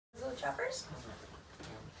Jeffers?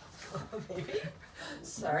 Maybe.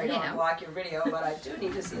 Sorry, don't block your video, but I do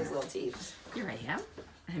need to see his little teeth. Here I am.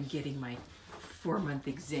 I'm getting my 4-month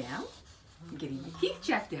exam. I'm getting my teeth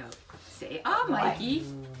checked out. Say, ah, Mikey.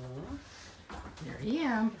 There I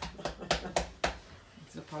am.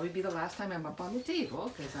 This will probably be the last time I'm up on the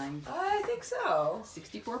table because I'm I think so.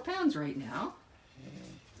 64 pounds right now.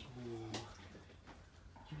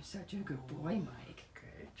 You're such a good boy, Mike.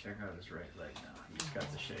 Okay, check out his right leg now. He's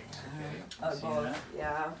got the shakes, okay? Oh, See both. that?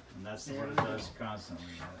 Yeah. And that's what it does constantly.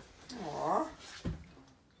 Aww.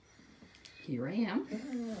 Here I am.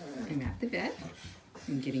 I'm at the vet.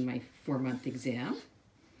 I'm getting my 4-month exam.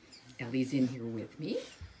 Ellie's in here with me.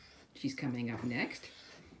 She's coming up next.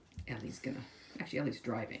 Ellie's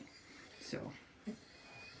driving. So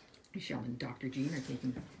Michelle and Dr. Jeanne are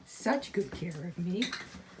taking such good care of me.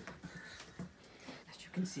 As you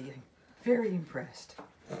can see, I'm very impressed.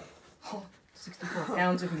 Oh, 64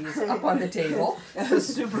 pounds of me is up on the table.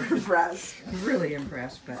 Super impressed. Really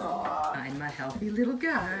impressed, but I'm a healthy little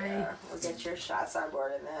guy. Yeah, we'll get your shots on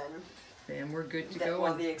board and then we're good to go.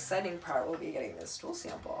 Well, the exciting part will be getting this stool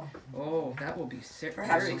sample. Oh, that will be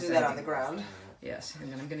Perhaps we'll do that on the ground. Yes,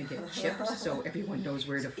 and then I'm going to get chips so everyone knows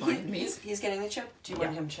where to find me. He's getting the chip? Do you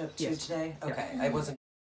want him chip too today? Okay, I wasn't